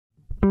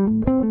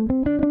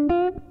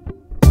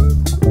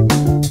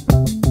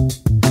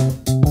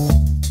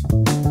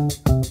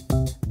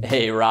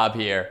Rob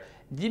here.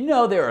 Do you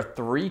know there are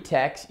 3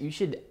 texts you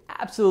should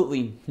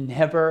absolutely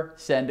never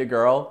send a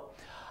girl?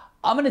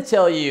 I'm going to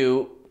tell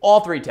you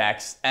all 3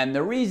 texts and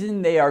the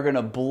reason they are going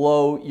to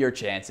blow your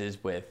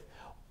chances with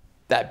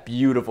that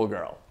beautiful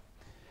girl.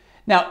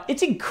 Now,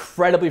 it's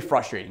incredibly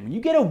frustrating when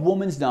you get a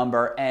woman's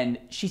number and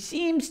she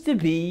seems to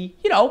be,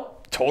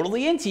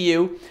 totally into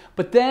you,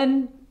 but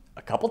then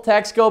a couple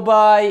texts go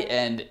by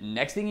and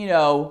next thing you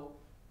know,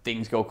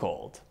 things go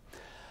cold.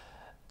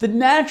 The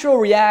natural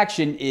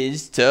reaction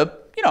is to,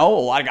 a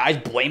lot of guys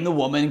blame the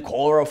woman,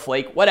 call her a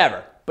flake,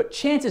 whatever. But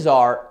chances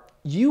are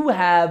you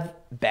have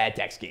bad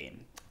text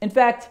game. In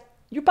fact,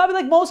 you're probably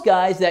like most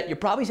guys that you're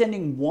probably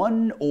sending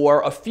one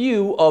or a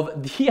few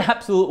of the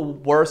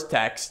absolute worst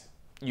texts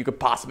you could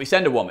possibly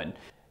send a woman.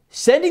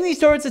 Sending these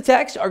sorts of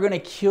texts are going to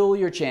kill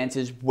your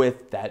chances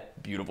with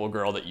that beautiful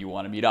girl that you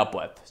want to meet up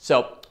with.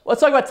 So let's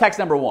talk about text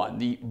number 1,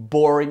 the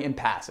boring and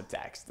passive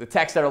text. The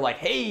texts that are like,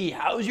 hey,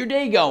 how's your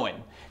day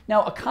going?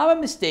 Now, a common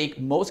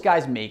mistake most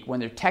guys make when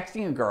they're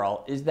texting a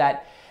girl is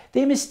that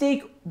they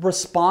mistake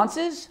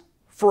responses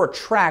for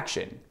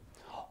attraction.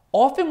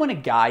 Often when a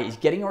guy is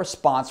getting a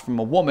response from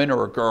a woman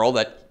or a girl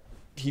that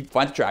he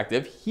finds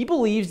attractive, he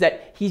believes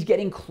that he's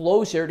getting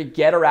closer to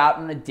get her out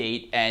on a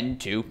date and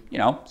to,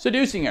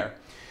 seducing her.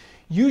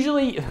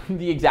 Usually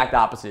the exact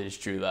opposite is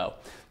true though.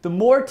 The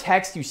more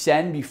text you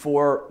send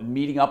before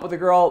meeting up with a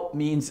girl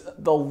means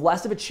the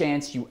less of a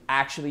chance you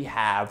actually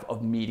have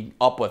of meeting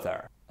up with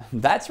her.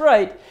 That's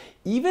right,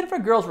 even if a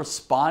girl's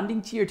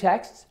responding to your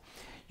texts,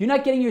 you're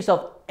not getting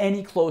yourself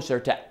any closer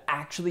to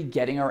actually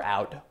getting her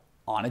out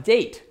on a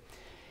date.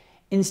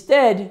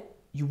 Instead,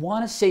 you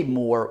want to say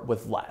more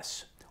with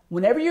less.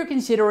 Whenever you're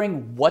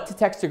considering what to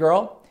text a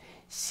girl,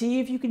 see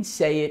if you can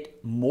say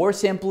it more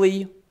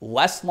simply,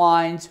 less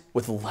lines,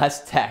 with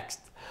less text.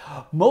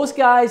 Most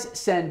guys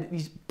send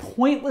these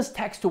pointless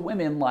texts to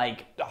women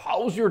like,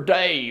 how's your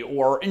day?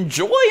 Or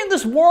enjoying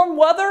this warm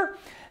weather?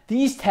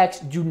 These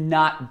texts do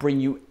not bring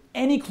you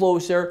any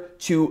closer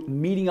to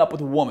meeting up with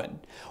a woman.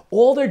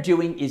 All they're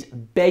doing is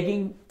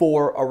begging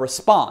for a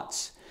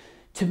response.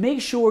 To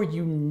make sure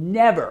you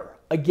never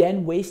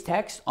again waste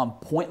text on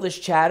pointless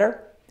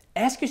chatter,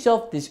 ask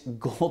yourself this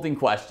golden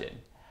question.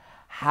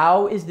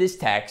 How is this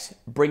text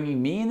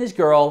bringing me and this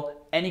girl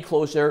any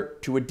closer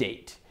to a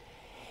date?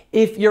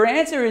 If your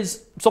answer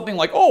is something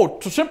like,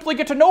 to simply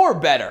get to know her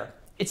better,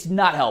 it's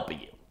not helping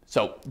you.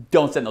 So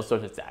don't send those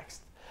sorts of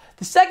texts.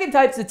 The second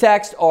types of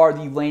text are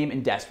the lame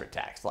and desperate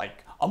text,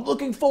 like, I'm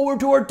looking forward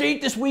to our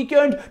date this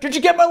weekend. Did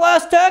you get my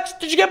last text?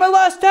 Did you get my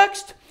last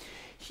text?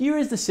 Here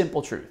is the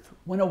simple truth.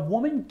 When a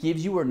woman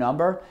gives you her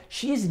number,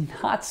 she is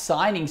not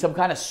signing some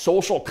kind of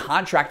social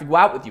contract to go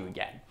out with you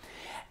again.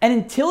 And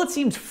until it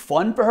seems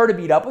fun for her to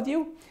meet up with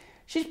you,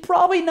 she's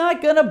probably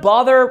not gonna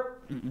bother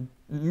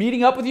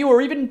meeting up with you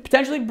or even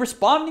potentially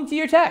responding to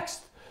your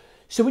text.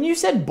 So when you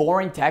send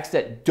boring texts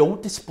that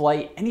don't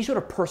display any sort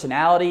of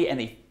personality and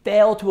they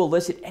fail to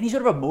elicit any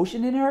sort of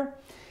emotion in her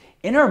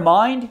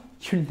mind,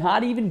 you're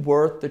not even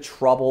worth the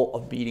trouble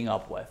of meeting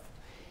up with.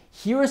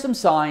 Here are some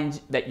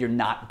signs that you're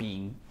not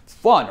being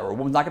fun or a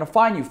woman's not gonna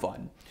find you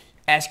fun.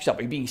 Ask yourself,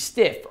 are you being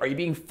stiff? Are you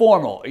being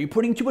formal? Are you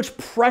putting too much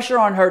pressure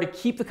on her to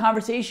keep the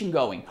conversation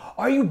going?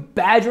 Are you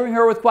badgering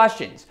her with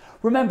questions?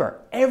 Remember,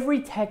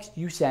 every text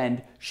you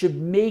send should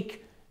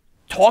make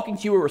talking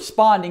to you or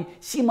responding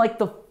seem like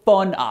the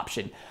fun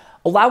option.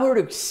 Allow her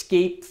to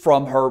escape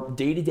from her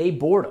day-to-day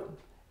boredom.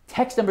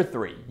 Text number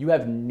 3, you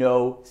have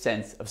no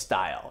sense of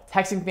style.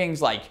 Texting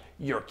things like,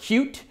 you're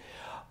cute.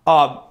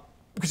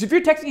 Because if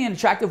you're texting an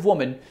attractive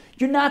woman,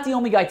 you're not the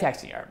only guy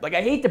texting her. Like,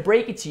 I hate to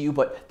break it to you,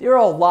 but there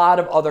are a lot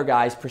of other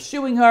guys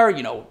pursuing her,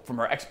 from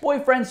her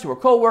ex-boyfriends to her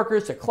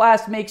coworkers to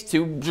classmates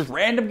to just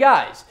random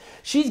guys.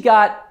 She's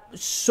got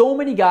so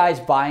many guys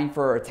vying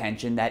for her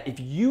attention that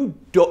if you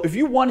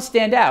want to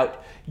stand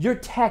out, your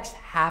texts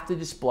have to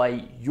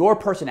display your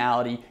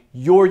personality,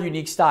 your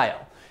unique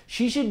style.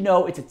 She should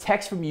know it's a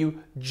text from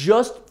you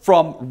just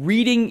from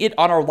reading it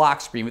on our lock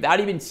screen without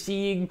even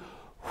seeing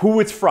who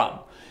it's from.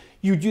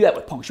 You do that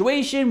with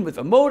punctuation, with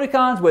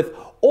emoticons, with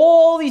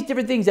all these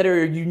different things that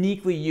are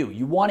uniquely you.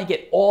 You want to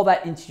get all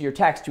that into your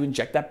text to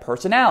inject that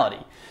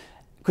personality.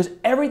 Because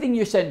everything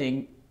you're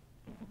sending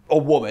a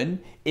woman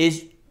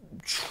is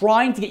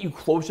trying to get you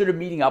closer to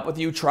meeting up with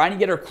you, trying to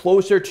get her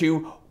closer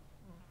to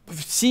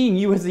seeing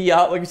you as the,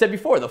 like I said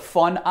before, the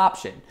fun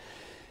option.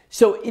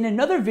 So in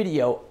another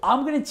video,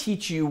 I'm going to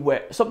teach you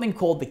something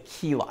called the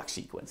key lock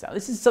sequence. Now,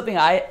 this is something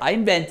I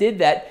invented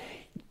that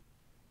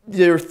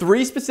there are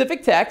 3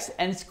 specific texts,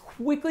 and it's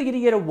quickly going to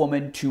get a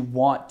woman to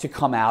want to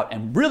come out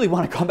and really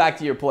want to come back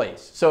to your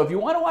place. So if you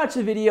want to watch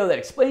the video that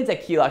explains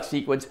that key lock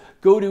sequence,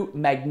 go to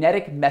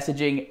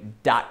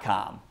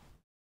magneticmessaging.com.